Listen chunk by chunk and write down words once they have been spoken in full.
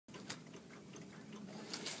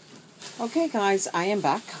Okay guys, I am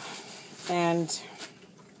back, and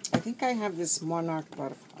I think I have this monarch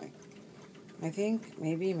butterfly. I think,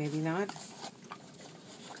 maybe not.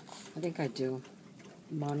 I think I do.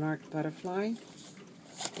 Monarch butterfly.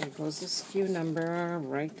 There goes the SKU number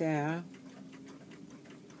right there.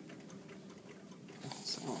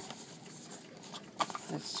 So,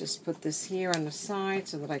 let's just put this here on the side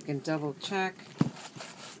so that I can double check.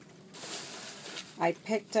 I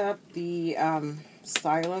picked up the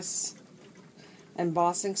stylus,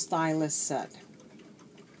 embossing stylus set,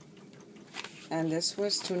 and this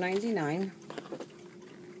was $2.99.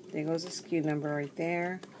 There goes the SKU number right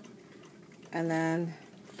there, and then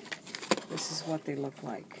this is what they look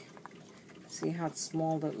like. See how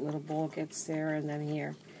small the little ball gets there, and then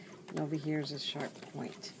here, and over here is a sharp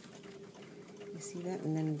point. You see that?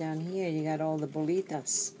 And then down here you got all the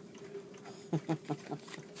bolitas.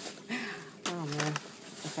 Oh man.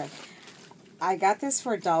 Okay. I got this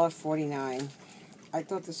for $1.49. I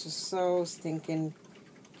thought this was so stinking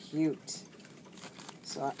cute.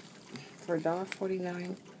 So for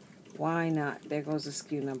 $1.49, why not? There goes the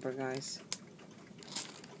SKU number, guys.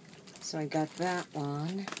 So I got that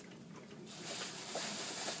one.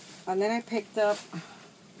 And then I picked up, oh,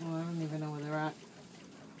 I don't even know where they're at.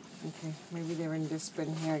 Okay, maybe they're in this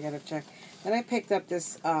bin here. I gotta check. Then I picked up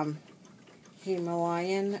this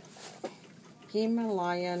Himalayan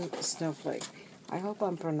snowflake. I hope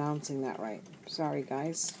I'm pronouncing that right. Sorry,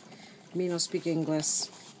 guys. Me no speak English.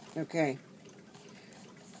 Okay.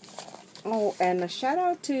 Oh, and a shout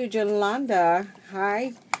out to Jolanda.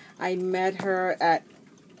 Hi. I met her at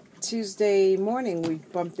Tuesday morning. We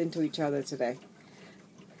bumped into each other today.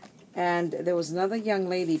 And there was another young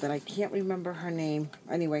lady, but I can't remember her name.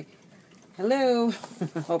 Anyway, hello.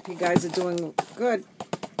 Hope you guys are doing good.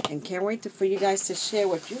 And can't wait for you guys to share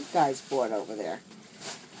what you guys bought over there.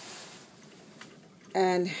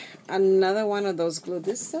 And another one of those glue.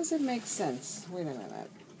 This doesn't make sense. Wait a minute.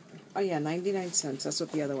 Oh yeah, 99 cents. That's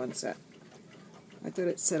what the other one said. I thought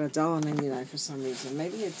it said $1.99 for some reason.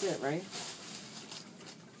 Maybe it did, right?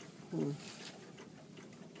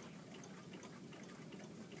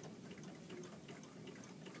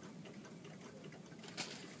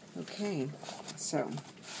 Okay, so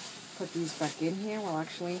put these back in here. Well,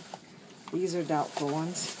 actually, these are doubtful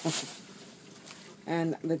ones.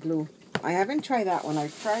 And the glue. I haven't tried that one.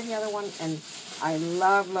 I've tried the other one, and I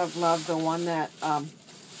love the one that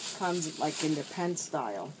comes like in the pen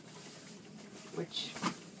style. Which,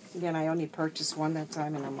 again, I only purchased one that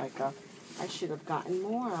time, and I'm like, I should have gotten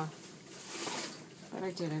more. But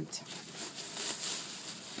I didn't.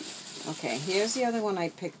 Okay, here's the other one I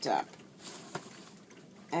picked up.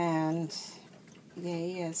 And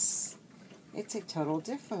yes, it's a total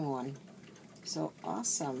different one. So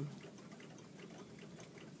awesome.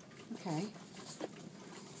 Okay.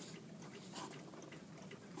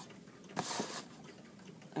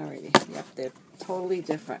 Alrighty. Yep, they're totally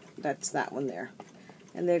different. That's that one there.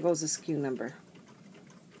 And there goes the SKU number.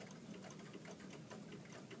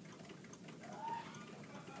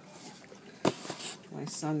 My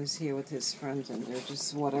son is here with his friends, and they're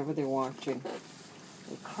just whatever they're watching.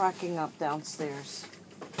 They're cracking up downstairs.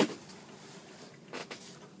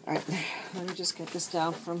 Alright, let me just get this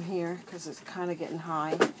down from here because it's kind of getting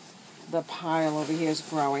high. The pile over here is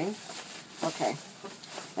growing. Okay.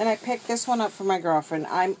 Then I picked this one up for my girlfriend.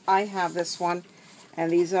 I have this one,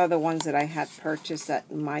 and these are the ones that I had purchased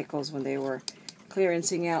at Michael's when they were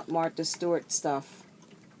clearancing out Martha Stewart stuff.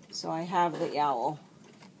 So I have the owl.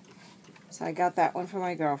 So I got that one for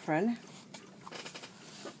my girlfriend.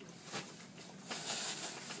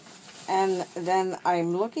 And then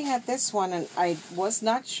I'm looking at this one, and I was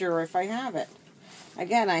not sure if I have it.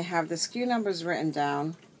 Again, I have the SKU numbers written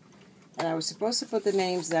down, and I was supposed to put the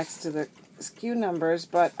names next to the SKU numbers,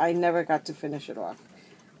 but I never got to finish it off.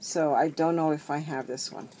 So I don't know if I have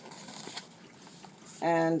this one.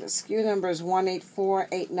 And SKU number is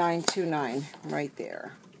 1848929 right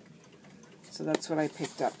there. So that's what I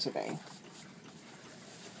picked up today.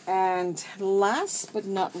 And last but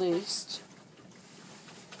not least,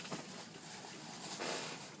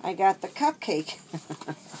 I got the cupcake.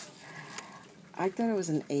 I thought it was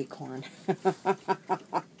an acorn.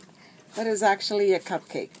 But it's actually a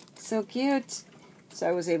cupcake. So cute. So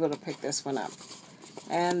I was able to pick this one up.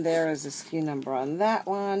 And there is a SKU number on that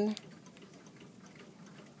one.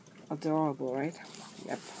 Adorable, right?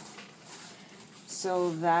 Yep.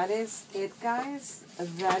 So that is it, guys.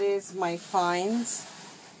 That is my finds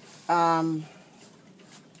at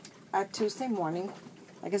Tuesday morning.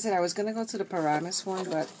 Like I said, I was going to go to the Paramus one,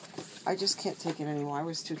 but I just can't take it anymore. I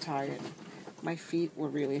was too tired. My feet were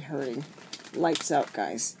really hurting. Lights out,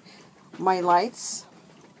 guys. My lights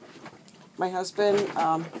my husband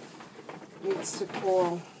needs to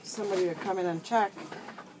call somebody to come in and check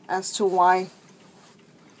as to why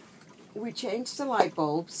we changed the light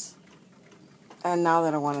bulbs. And now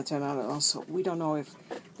that I want to turn on it also, we don't know if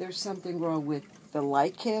there's something wrong with the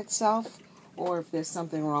light kit itself or if there's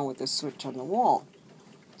something wrong with the switch on the wall.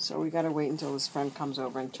 So we got to wait until his friend comes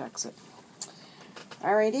over and checks it.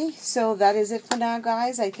 Alrighty, so that is it for now,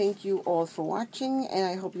 guys. I thank you all for watching, and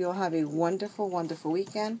I hope you'll have a wonderful, wonderful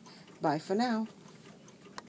weekend. Bye for now.